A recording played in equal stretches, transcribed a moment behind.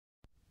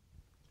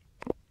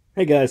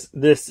Hey guys,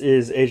 this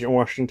is Agent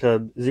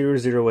Washington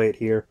 008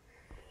 here,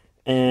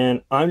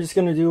 and I'm just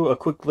going to do a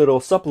quick little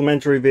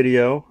supplementary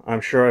video.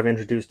 I'm sure I've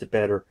introduced it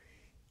better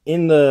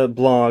in the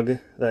blog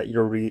that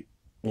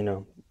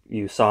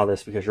you saw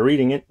this because you're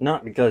reading it,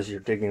 not because you're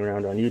digging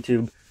around on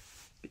YouTube,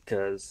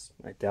 because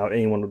I doubt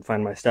anyone would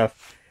find my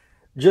stuff.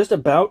 Just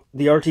about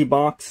the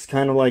RTbox,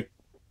 kind of like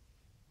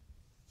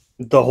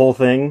the whole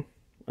thing.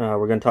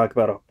 We're going to talk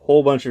about a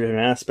whole bunch of different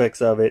aspects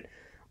of it.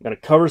 I'm going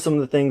to cover some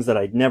of the things that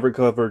I'd never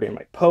covered in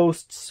my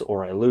posts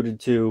or I alluded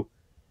to.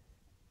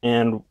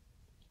 And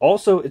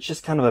also, it's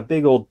just kind of a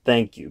big old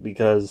thank you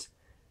because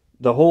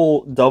the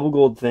whole double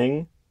gold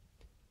thing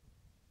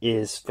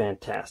is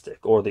fantastic,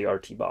 or the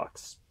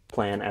RTbox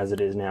plan as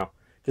it is now.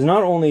 Because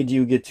not only do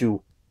you get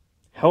to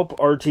help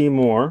RT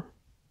more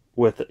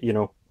with,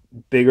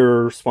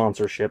 bigger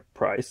sponsorship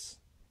price,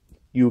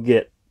 you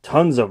get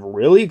tons of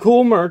really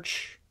cool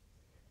merch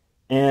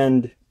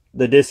and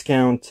the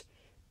discount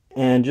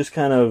and just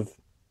kind of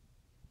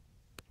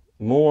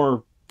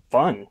more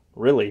fun,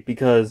 really,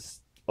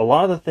 because a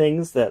lot of the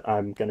things that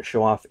I'm going to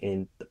show off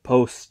in the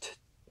post,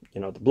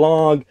 the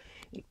blog,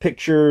 in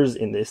pictures,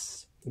 in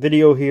this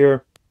video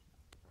here,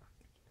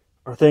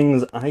 are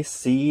things I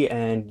see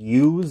and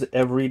use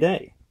every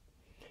day.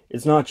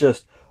 It's not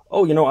just,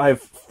 oh, I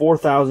have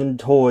 4,000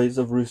 toys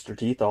of Rooster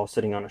Teeth all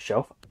sitting on a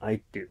shelf.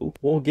 I do.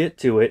 We'll get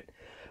to it.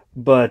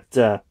 But,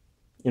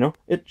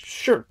 it's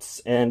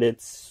shirts, and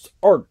it's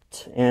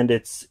art, and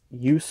it's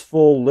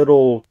useful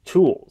little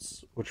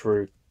tools, which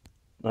like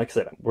I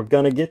said, we're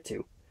going to get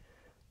to.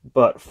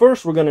 But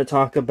first, we're going to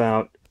talk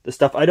about the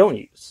stuff I don't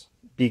use,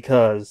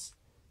 because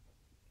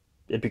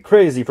it'd be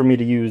crazy for me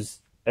to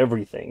use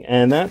everything.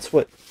 And that's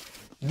what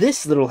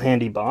this little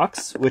handy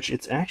box, which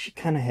it's actually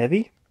kind of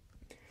heavy,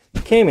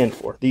 came in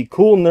for. The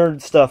Cool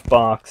Nerd Stuff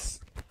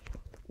box,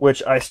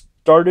 which I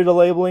started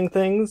labeling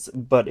things,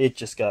 but it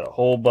just got a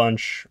whole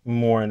bunch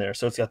more in there.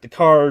 So it's got the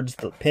cards,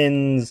 the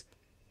pins,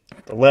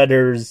 the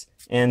letters,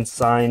 and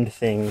signed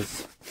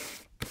things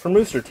from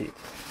Rooster Teeth.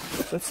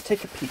 So let's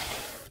take a peek.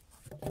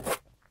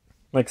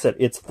 Like I said,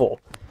 it's full.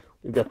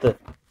 We've got the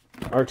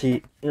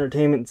RT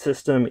Entertainment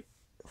System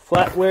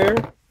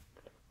flatware.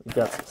 We've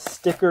got some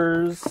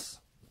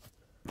stickers.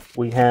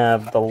 We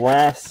have the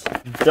last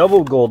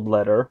double gold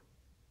letter,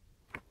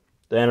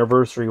 the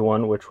anniversary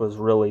one, which was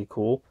really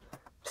cool.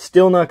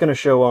 Still not going to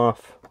show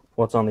off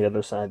what's on the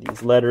other side of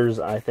these letters.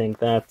 I think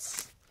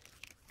that's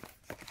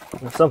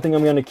something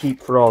I'm going to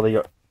keep for all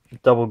the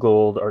double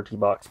gold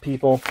RTbox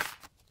people.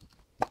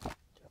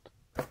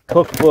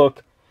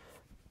 Cookbook.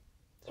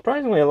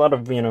 Surprisingly, a lot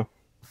of,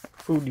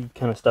 foodie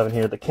kind of stuff in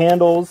here. The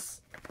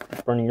candles.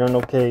 Burning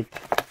urinal cake.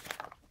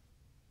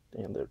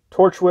 And the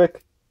torch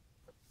wick.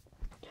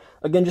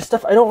 Again, just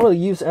stuff I don't really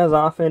use as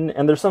often.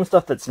 And there's some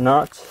stuff that's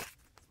not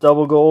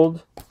double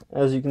gold.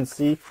 As you can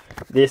see,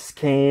 this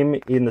came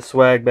in the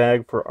swag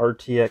bag for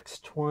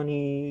RTX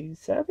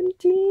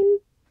 2017?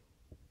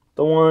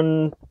 The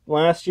one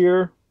last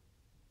year?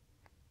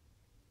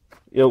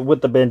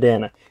 With the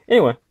bandana.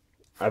 Anyway,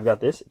 I've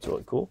got this. It's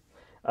really cool.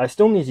 I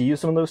still need to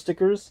use some of those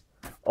stickers.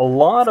 A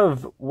lot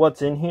of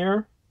what's in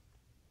here,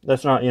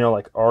 that's not,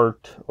 like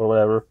art or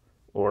whatever,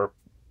 or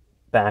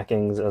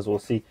backings, as we'll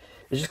see,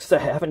 it's just because I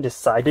haven't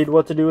decided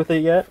what to do with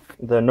it yet.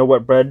 The No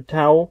Wet Bread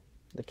towel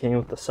that came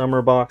with the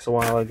summer box a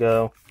while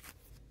ago.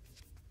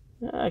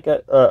 I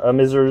got a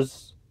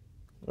Mizzers,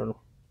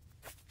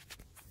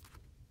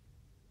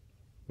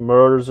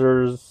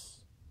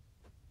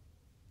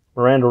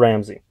 Miranda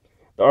Ramsey,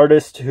 the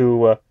artist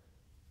who,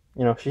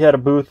 she had a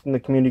booth in the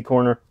community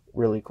corner.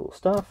 Really cool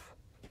stuff.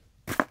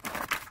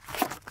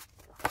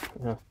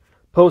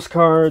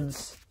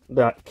 Postcards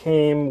that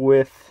came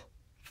with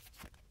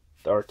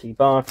the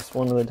RTbox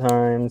one of the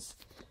times.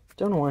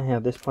 Don't know why I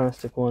have this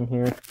plastic one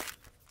here.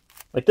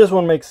 Like, this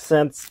one makes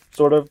sense,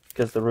 sort of,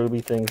 because the ruby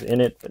thing's in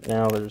it, but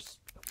now there's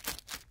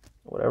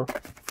whatever.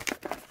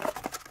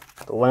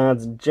 The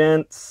lads and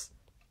gents.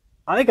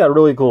 I got a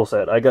really cool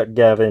set. I got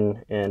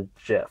Gavin and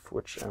Jeff,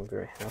 which I'm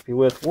very happy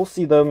with. We'll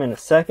see them in a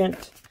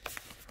second.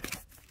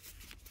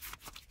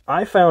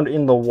 I found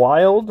in the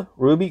wild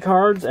ruby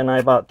cards, and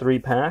I bought 3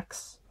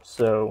 packs.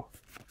 So,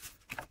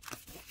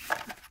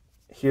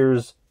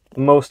 here's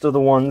most of the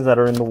ones that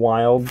are in the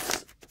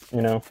wilds.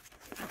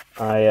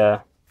 I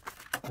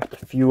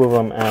left a few of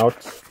them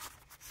out.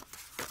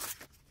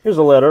 Here's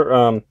a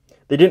letter.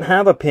 They didn't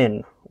have a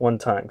pin one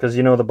time because,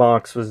 the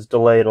box was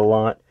delayed a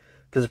lot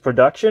because of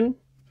production.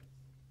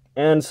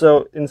 And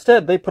so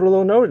instead, they put a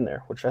little note in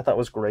there, which I thought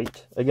was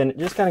great. Again, it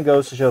just kind of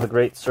goes to show the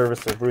great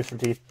service of Rooster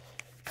Teeth.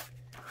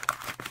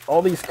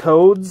 All these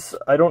codes,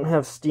 I don't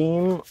have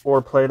Steam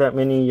or play that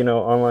many,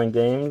 online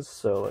games,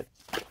 so,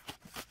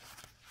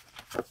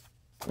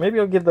 maybe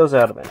I'll give those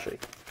out eventually.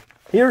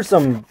 Here's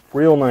some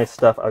real nice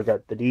stuff. I've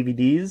got the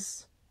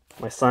DVDs.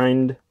 My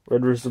signed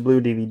Red vs.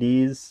 Blue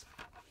DVDs.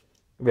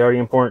 Very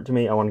important to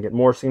me. I want to get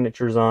more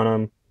signatures on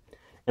them.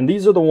 And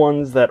these are the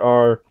ones that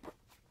are,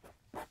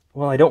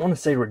 well, I don't want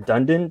to say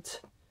redundant,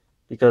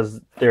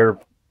 because they're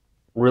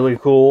really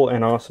cool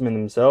and awesome in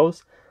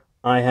themselves.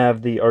 I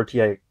have the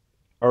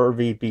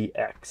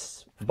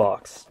RTbox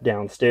box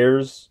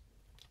downstairs,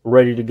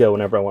 ready to go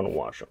whenever I want to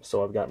watch them.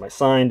 So I've got my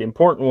signed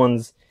important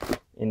ones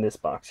in this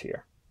box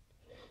here.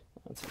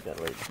 Let's see, got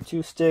a Rated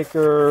 2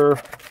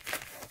 sticker,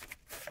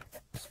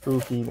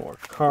 spooky, more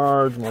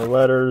cards, more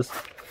letters,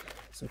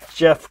 some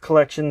Jeff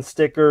collection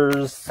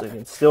stickers.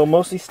 Again, still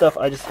mostly stuff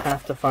I just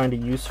have to find a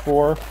use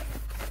for.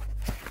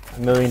 $1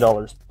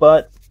 million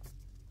butt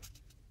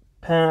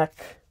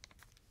pack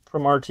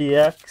from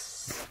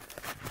RTX,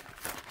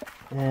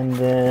 and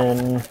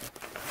then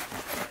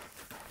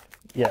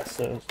yes,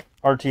 those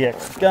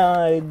RTX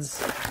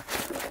guides,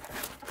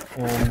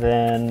 and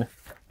then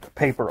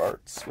paper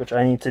arts, which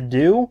I need to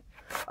do.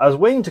 I was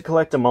waiting to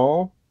collect them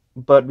all,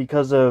 but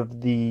because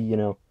of the, you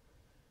know,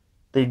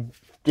 they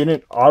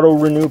didn't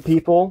auto-renew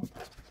people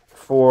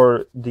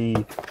for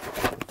the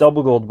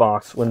double gold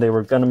box when they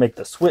were going to make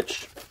the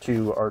switch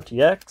to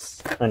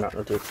RTX, not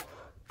RTX,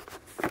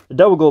 the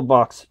double gold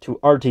box to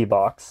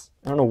RTbox.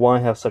 I don't know why I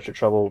have such a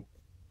trouble,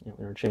 you know,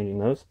 interchanging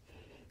those.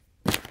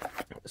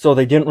 So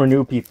they didn't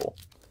renew people.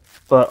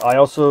 But I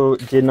also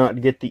did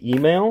not get the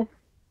email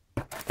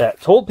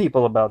that told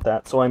people about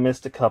that, so I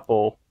missed a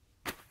couple,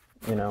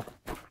 you know,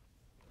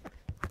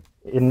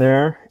 in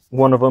there.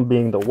 One of them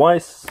being the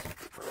Weiss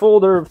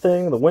folder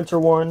thing, the winter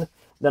one.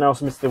 Then I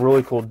also missed the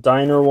really cool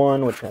diner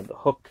one, which had the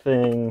hook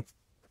thing,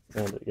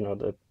 and, you know,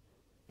 the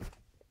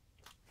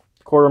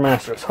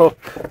Quartermaster's hook,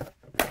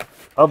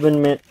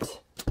 oven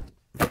mitt,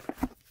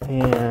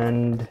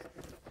 and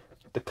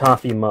the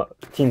coffee mug,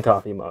 team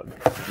coffee mug.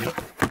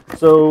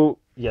 So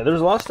yeah,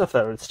 there's a lot of stuff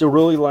that I still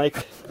really like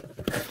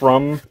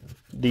from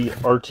the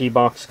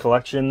RTbox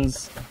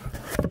collections,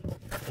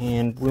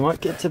 and we might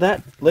get to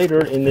that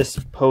later in this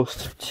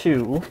post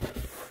too.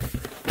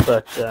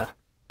 But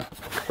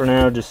for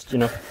now, just, you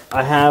know,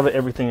 I have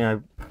everything I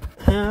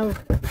have,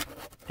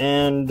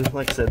 and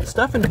like I said, the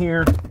stuff in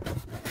here,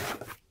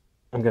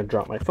 I'm gonna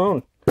drop my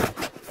phone.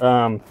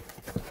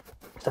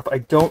 Stuff I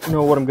don't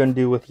know what I'm gonna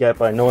do with yet,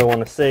 but I know I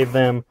want to save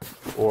them,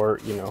 or,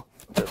 you know,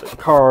 the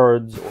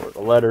cards or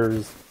the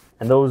letters,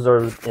 and those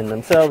are in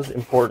themselves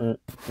important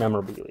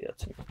memorabilia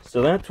to me.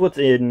 So that's what's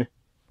in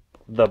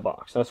the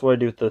box. That's what I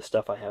do with the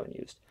stuff I haven't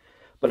used.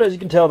 But as you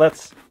can tell,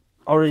 that's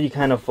already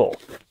kind of full,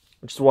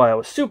 which is why I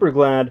was super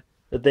glad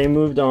that they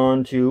moved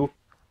on to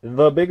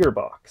the bigger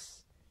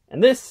box.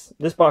 And this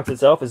box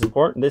itself is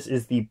important. This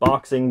is the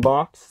boxing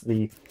box,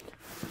 the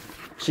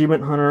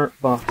Achievement Hunter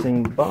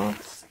boxing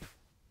box.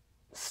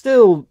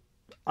 Still,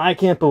 I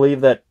can't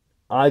believe that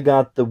I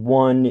got the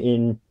one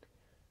in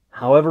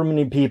however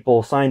many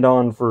people signed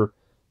on for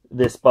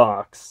this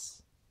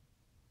box.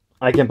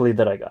 I can't believe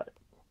that I got it.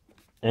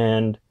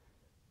 And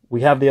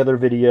we have the other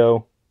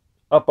video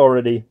up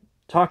already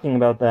talking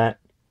about that,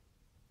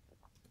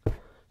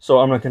 so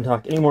I'm not going to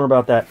talk any more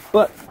about that.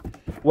 But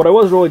what I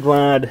was really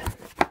glad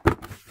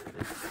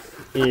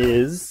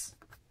is,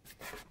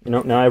 you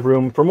know, now I have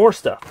room for more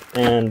stuff,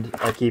 and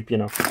I keep, you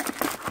know,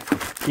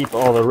 keep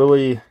all the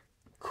really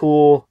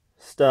cool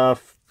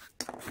stuff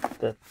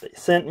that they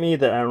sent me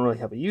that I don't really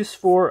have a use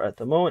for at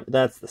the moment.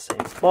 That's the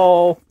same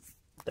ball.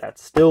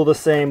 That's still the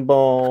same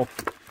ball.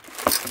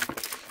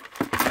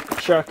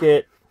 Chuck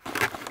it.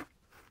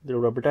 The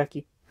rubber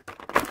ducky.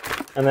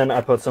 And then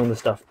I put some of the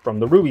stuff from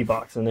the Ruby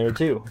box in there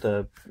too.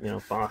 The, you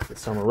know, box that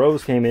Summer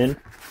Rose came in.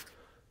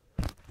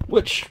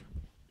 Which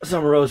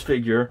Summer Rose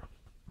figure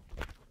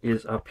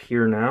is up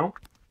here now.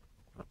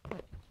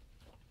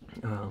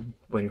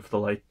 Waiting for the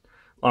light.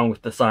 Along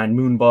with the signed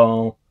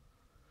Moonball,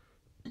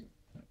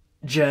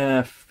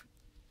 Jeff,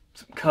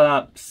 some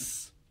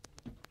cups,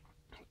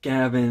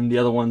 Gavin. The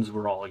other ones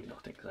were all, you know,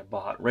 things I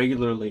bought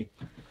regularly.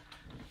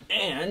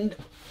 And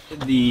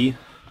the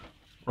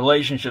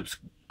relationships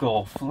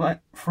goal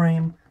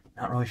frame.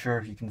 Not really sure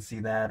if you can see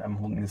that. I'm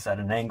holding this at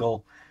an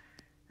angle,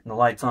 and the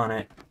light's on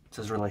it. It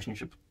says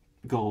relationship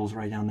goals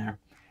right down there.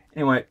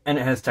 Anyway, and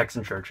it has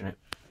Texan Church in it,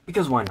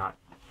 because why not?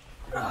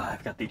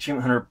 I've got the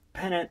Achievement Hunter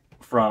pennant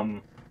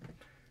from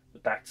the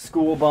Back to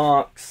School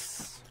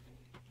box.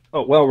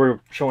 Oh, well,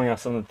 we're showing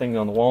off some of the things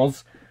on the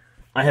walls.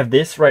 I have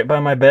this right by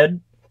my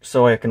bed,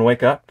 so I can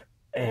wake up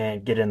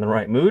and get in the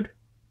right mood.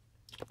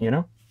 You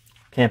know?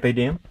 Can't pay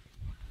damn.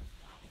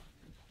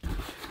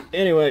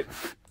 Anyway,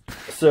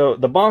 so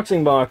the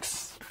boxing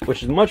box,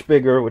 which is much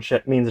bigger, which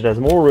means it has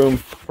more room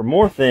for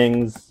more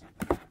things,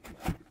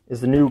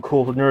 is the new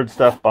Cool Nerd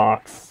Stuff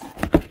box.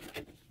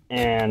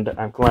 And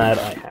I'm glad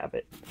I have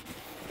it.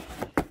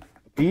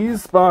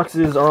 These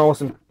boxes are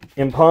almost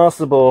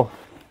impossible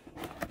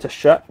to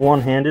shut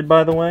one-handed,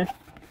 by the way.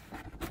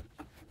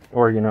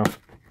 Or, you know,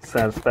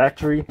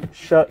 satisfactory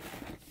shut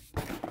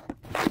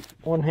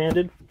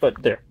one-handed.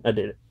 But there, I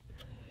did it.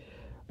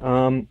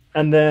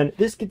 And then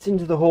this gets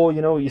into the whole,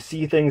 you know, you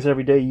see things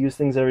every day, you use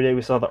things every day.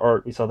 We saw the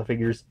art, we saw the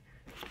figures.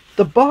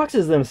 The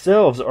boxes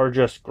themselves are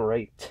just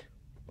great.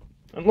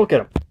 And look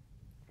at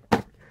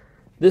them.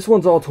 This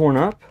one's all torn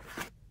up,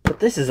 but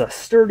this is a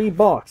sturdy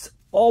box.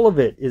 All of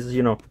it is,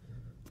 you know,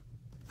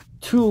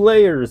 2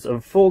 layers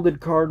of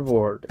folded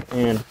cardboard,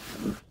 and,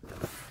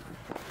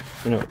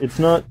 you know, it's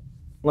not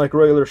like a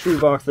regular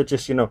shoebox that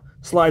just, you know,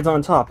 slides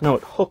on top. No,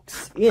 it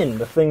hooks in,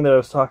 the thing that I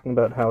was talking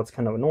about, how it's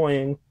kind of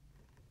annoying.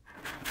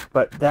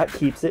 But that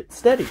keeps it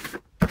steady.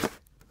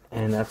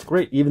 And that's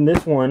great. Even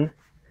this one,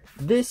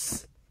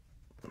 this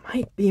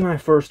might be my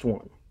first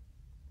one.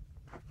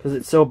 Because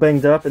it's so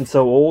banged up and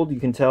so old, you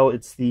can tell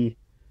it's the,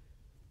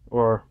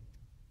 or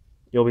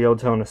you'll be able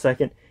to tell in a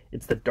second,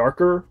 it's the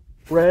darker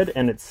red,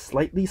 and it's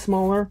slightly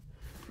smaller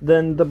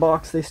than the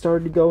box they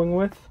started going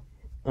with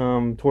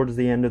towards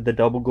the end of the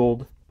double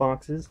gold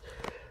boxes.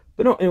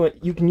 But no, anyway,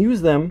 you can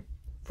use them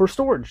for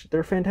storage.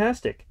 They're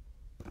fantastic.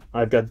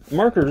 I've got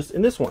markers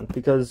in this one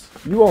because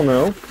you all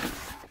know,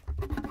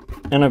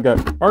 and I've got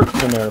art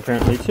in there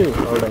apparently too.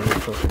 Art on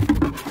this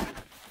one.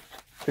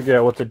 Figure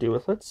out what to do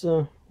with. Let's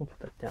we'll put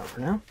that down for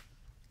now.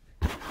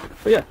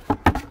 But yeah,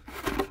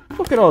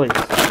 look at all these.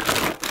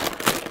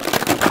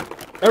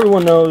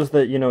 Everyone knows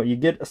that, you know, you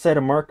get a set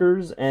of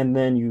markers and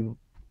then you,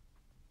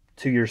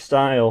 to your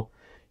style,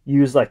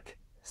 use like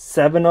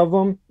 7 of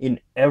them in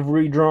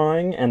every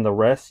drawing and the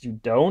rest you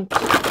don't.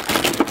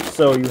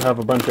 So you have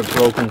a bunch of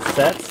broken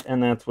sets,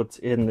 and that's what's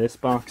in this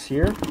box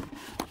here.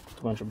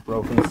 A bunch of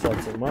broken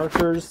sets of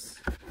markers.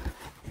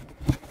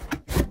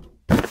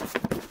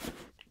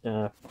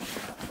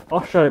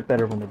 I'll shut it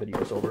better when the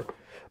video's over.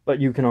 But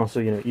you can also,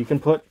 you know, you can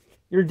put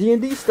your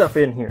D&D stuff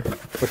in here,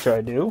 which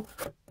I do.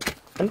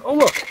 And oh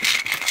look!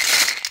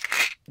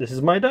 This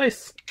is my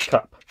dice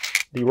cup.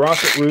 The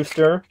Rocket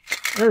Rooster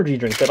energy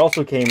drink that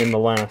also came in the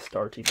last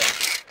RT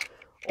box.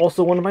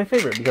 Also one of my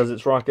favorite because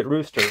it's Rocket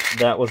Rooster.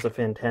 That was a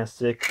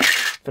fantastic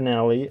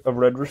finale of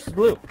Red vs.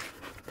 Blue.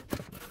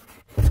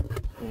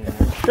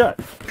 And shut.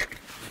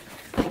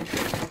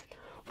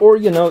 Or,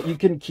 you know, you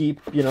can keep,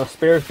 you know,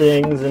 spare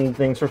things and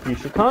things for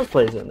future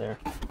cosplays in there.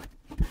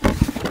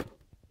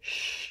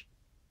 Shh.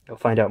 You'll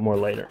find out more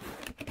later.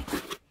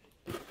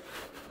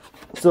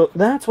 So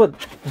that's what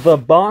the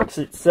box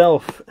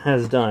itself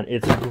has done.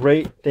 It's a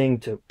great thing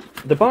to...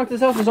 The box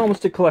itself is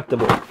almost a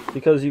collectible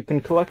because you can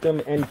collect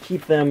them and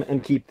keep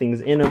things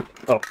in them.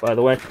 Oh, by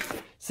the way,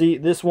 see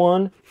this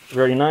one?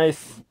 Very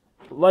nice.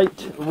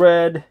 Light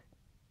red,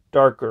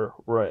 darker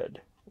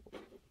red. A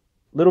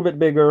little bit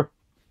bigger.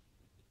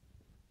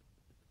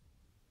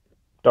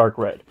 Dark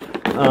red.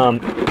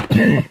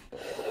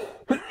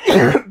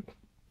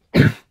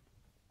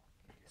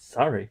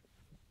 Sorry.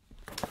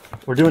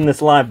 We're doing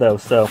this live though,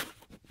 so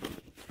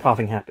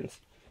coughing happens.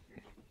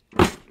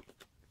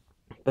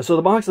 So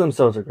the boxes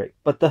themselves are great,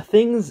 but the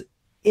things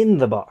in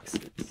the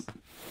boxes,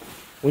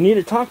 we need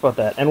to talk about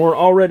that, and we're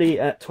already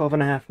at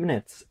 12.5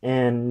 minutes,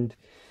 and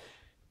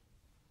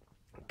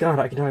God,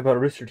 I can talk about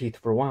Rooster Teeth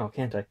for a while,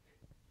 can't I?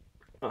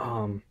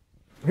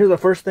 Here's the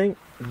first thing.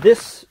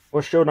 This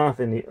was showed off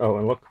in the, oh,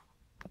 and look,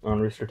 on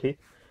Rooster Teeth.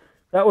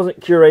 That wasn't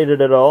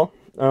curated at all.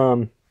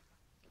 I've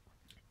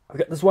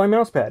got this Y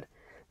mouse pad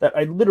that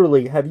I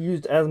literally have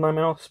used as my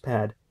mouse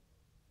pad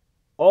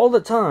all the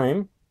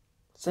time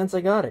since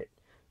I got it.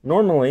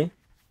 Normally,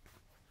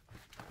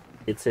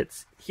 it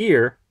sits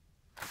here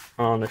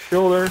on the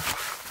shoulder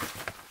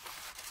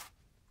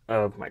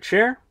of my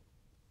chair,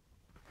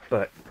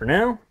 but for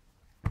now,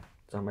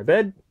 it's on my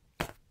bed,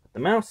 the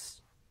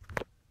mouse.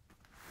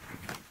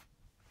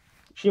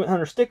 Achievement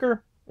Hunter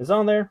sticker is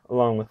on there,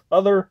 along with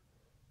other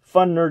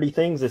fun nerdy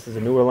things. This is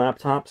a newer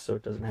laptop, so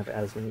it doesn't have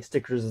as many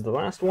stickers as the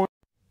last one.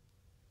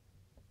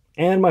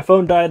 And my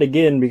phone died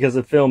again because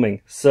of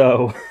filming,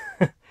 so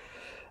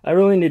I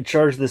really need to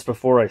charge this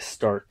before I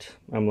start,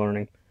 I'm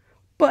learning.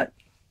 But,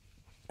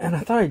 and I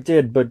thought I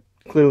did, but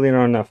clearly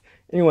not enough.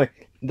 Anyway,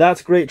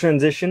 that's great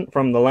transition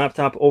from the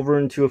laptop over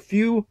into a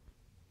few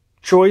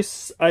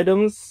choice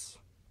items,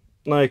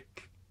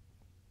 like,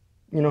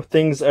 you know,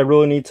 things I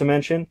really need to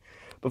mention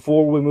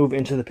before we move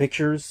into the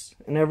pictures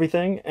and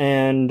everything,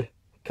 and a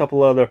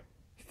couple other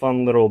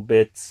fun little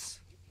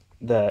bits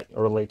that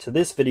relate to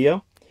this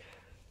video.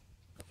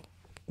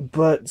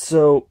 But,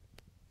 so,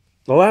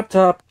 the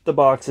laptop, the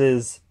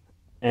boxes,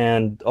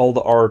 and all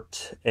the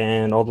art,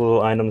 and all the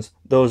little items,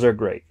 those are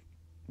great.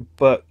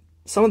 But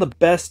some of the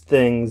best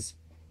things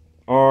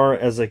are,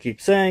 as I keep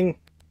saying,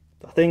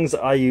 the things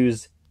I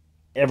use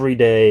every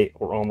day,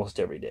 or almost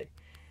every day.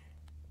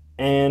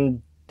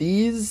 And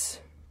these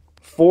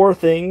 4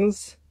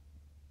 things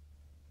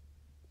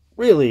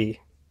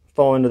really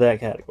fall into that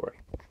category.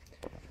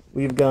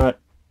 We've got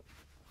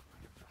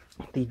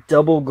the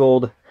double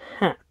gold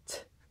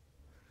hat,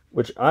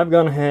 which I've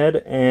gone ahead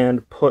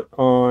and put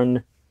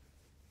on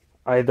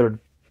either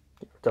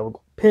double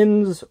gold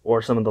pins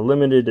or some of the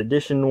limited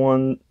edition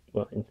one,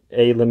 well,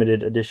 a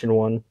limited edition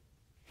one.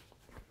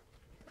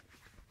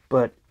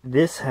 But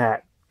this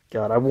hat,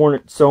 God, I've worn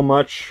it so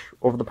much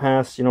over the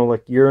past, you know,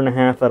 like year and a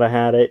half that I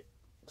had it.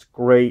 It's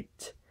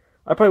great.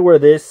 I probably wear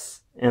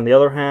this and the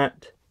other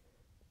hat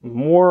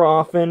more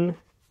often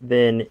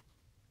than,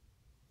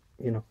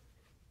 you know,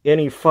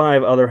 any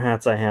 5 other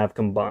hats I have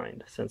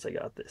combined since I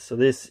got this. So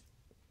this,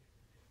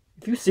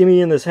 if you see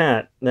me in this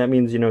hat, that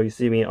means, you know, you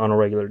see me on a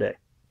regular day.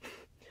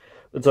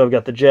 But so I've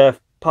got the Jeff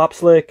Pop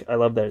Slick. I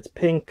love that it's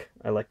pink.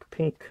 I like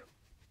pink.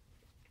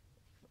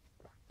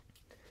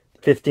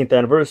 15th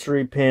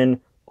anniversary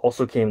pin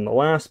Also came in the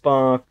last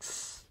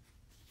box.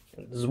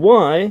 And this is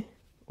why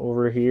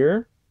over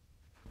here.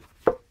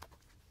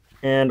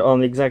 And on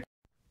the exact,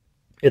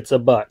 it's a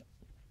butt.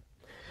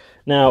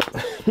 Now,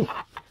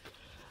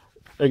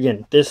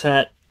 again, this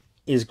hat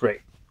is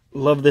great.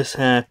 Love this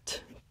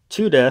hat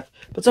to death,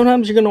 but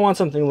sometimes you're going to want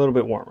something a little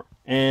bit warmer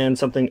and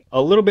something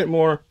a little bit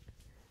more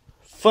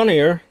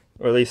funnier,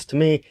 or at least to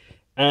me,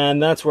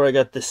 and that's where I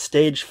got this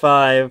Stage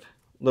 5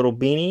 little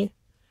beanie.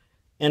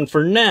 And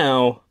for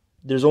now,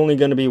 there's only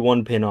going to be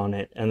one pin on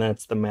it, and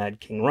that's the Mad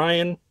King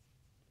Ryan.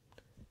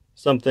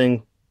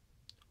 Something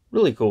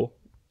really cool.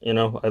 You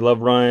know, I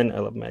love Ryan, I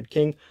love Mad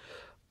King,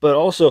 but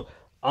also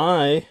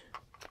I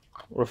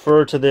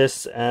refer to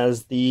this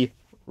as the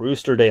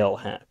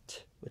Roosterdale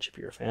hat, which if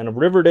you're a fan of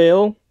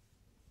Riverdale,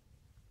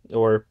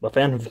 or a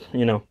fan of,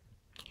 you know,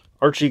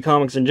 Archie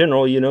comics in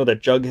general, you know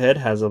that Jughead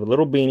has a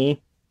little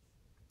beanie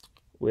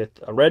with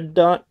a red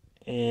dot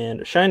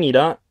and a shiny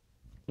dot.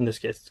 In this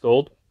case, it's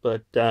gold,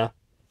 but,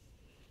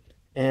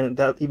 and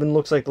that even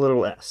looks like the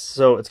little S.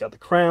 So it's got the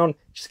crown,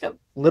 just got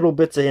little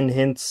bits and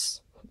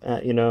hints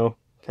at, you know,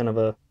 kind of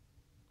a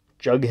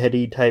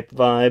Jugheady type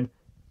vibe.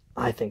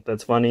 I think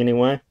that's funny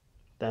anyway.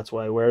 That's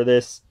why I wear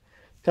this.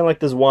 Kind of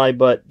like this Y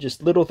butt,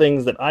 just little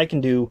things that I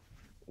can do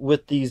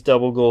with these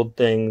double gold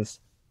things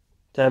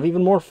to have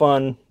even more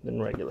fun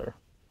than regular.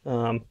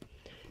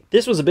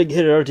 This was a big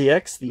hit at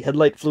RTX, the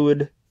headlight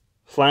fluid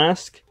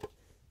flask.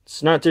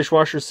 It's not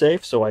dishwasher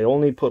safe, so I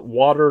only put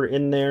water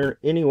in there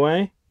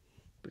anyway.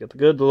 We got the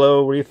good, the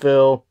low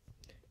refill.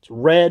 It's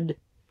red.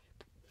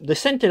 They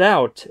sent it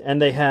out,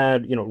 and they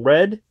had, you know,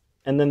 red,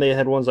 and then they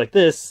had ones like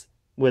this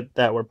with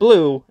that were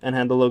blue and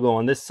had the logo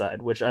on this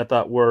side, which I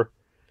thought were,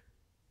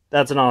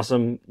 that's an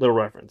awesome little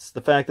reference.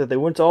 The fact that they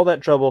went to all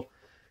that trouble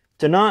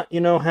to not, you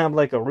know, have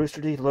like a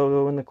Rooster Teeth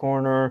logo in the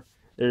corner.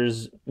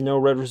 There's no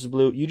red versus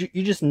blue. You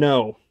just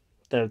know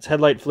that it's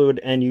headlight fluid,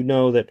 and you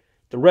know that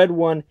the red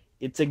one,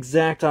 it's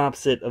exact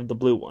opposite of the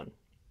blue one.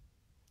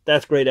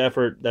 That's great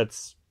effort.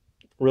 That's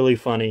really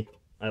funny.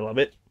 I love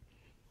it.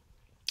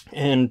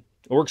 And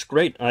it works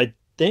great. I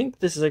think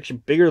this is actually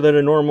bigger than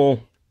a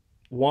normal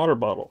water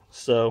bottle.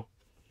 So,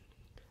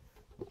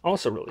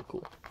 also really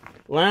cool.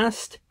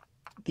 Last,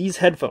 these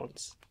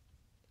headphones.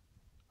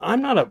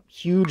 I'm not a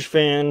huge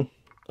fan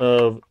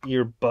of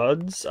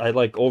earbuds. I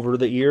like over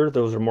the ear.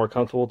 Those are more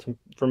comfortable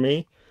for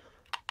me.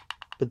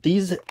 But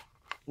these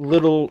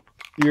little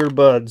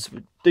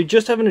earbuds, they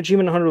just have an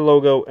Achievement Hunter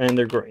logo and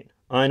they're green.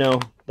 I know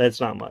that's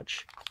not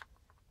much.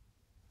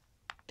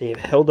 They've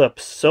held up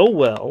so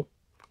well.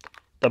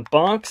 The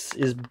box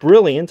is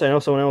brilliant. I know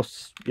someone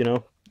else, you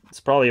know, it's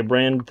probably a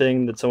brand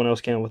thing that someone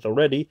else came with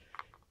already.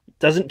 It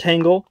doesn't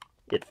tangle.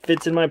 It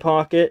fits in my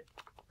pocket.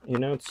 You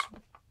know, it's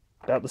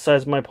about the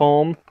size of my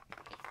palm.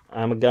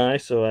 I'm a guy,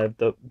 so I have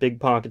the big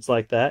pockets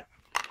like that.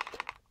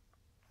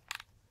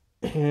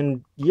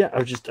 And yeah,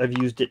 I've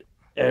used it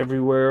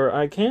everywhere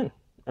I can.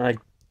 I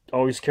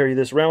always carry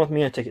this around with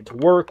me. I take it to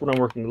work when I'm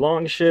working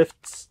long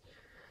shifts,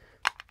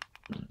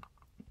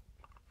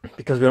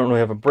 because we don't really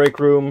have a break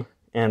room,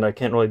 and I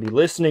can't really be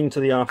listening to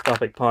the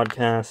off-topic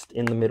podcast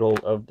in the middle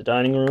of the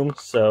dining room,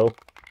 so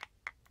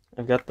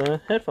I've got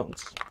the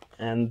headphones.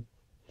 And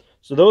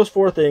so those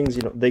four things,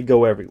 you know, they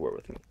go everywhere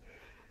with me.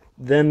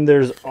 Then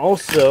there's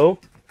also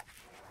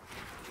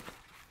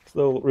this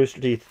little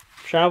Rooster Teeth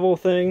travel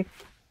thing.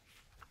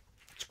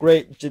 It's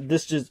great.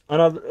 This just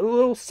another a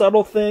little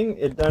subtle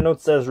thing. I know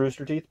it says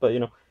Rooster Teeth, but, you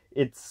know,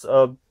 it's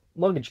a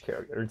luggage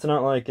carrier. It's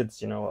not like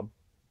it's, you know, a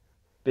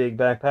big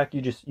backpack.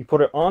 You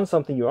put it on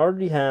something you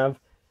already have,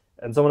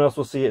 and someone else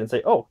will see it and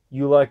say, "Oh,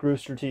 you like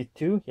Rooster Teeth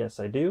too?" "Yes,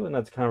 I do." And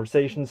that's a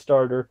conversation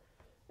starter,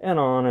 and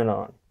on and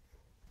on.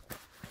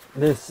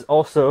 This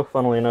also,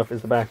 funnily enough,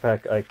 is the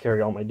backpack I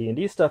carry all my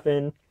D&D stuff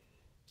in,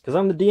 because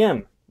I'm the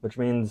DM, which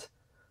means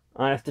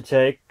I have to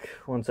take,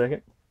 1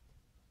 second,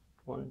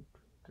 1,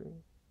 2, 3,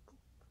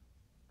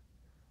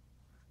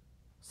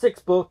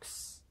 6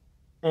 books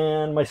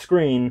and my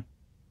screen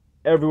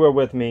everywhere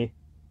with me,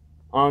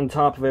 on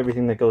top of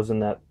everything that goes in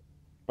that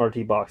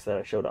RT box that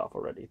I showed off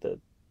already, the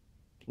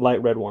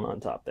light red one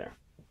on top there.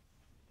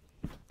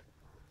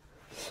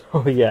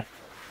 So yeah,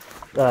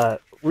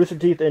 Rooster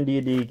Teeth and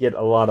D&D get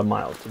a lot of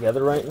miles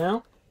together right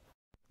now.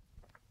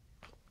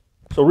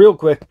 So real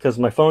quick, because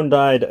my phone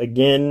died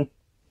again,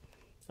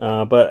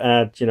 but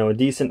at, you know, a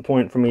decent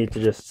point for me to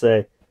just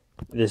say,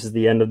 this is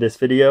the end of this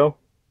video,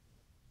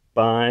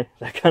 bye,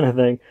 that kind of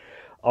thing.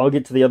 I'll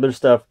get to the other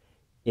stuff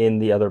in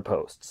the other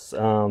posts,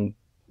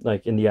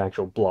 like in the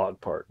actual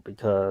blog part,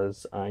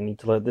 because I need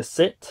to let this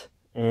sit,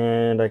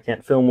 and I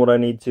can't film what I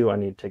need to. I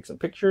need to take some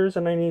pictures,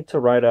 and I need to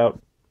write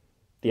out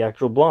the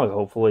actual blog.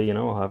 Hopefully, you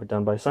know, I'll have it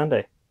done by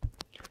Sunday.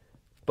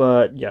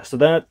 But yeah, so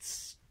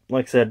that's,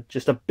 like I said,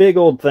 just a big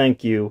old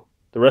thank you.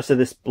 The rest of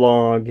this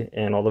blog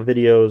and all the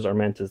videos are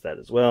meant as that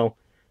as well.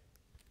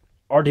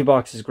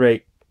 RTbox is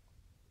great.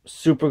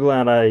 Super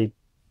glad I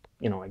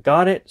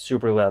got it.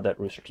 Super glad that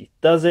Rooster Teeth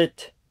does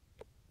it.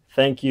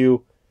 Thank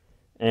you.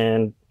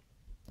 And,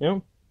 you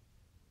know,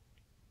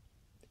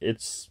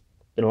 it's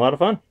been a lot of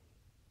fun.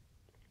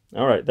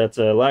 Alright, that's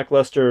a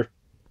lackluster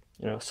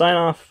sign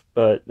off,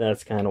 but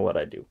that's kind of what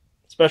I do,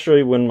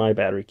 especially when my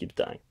battery keeps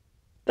dying.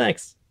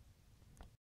 Thanks.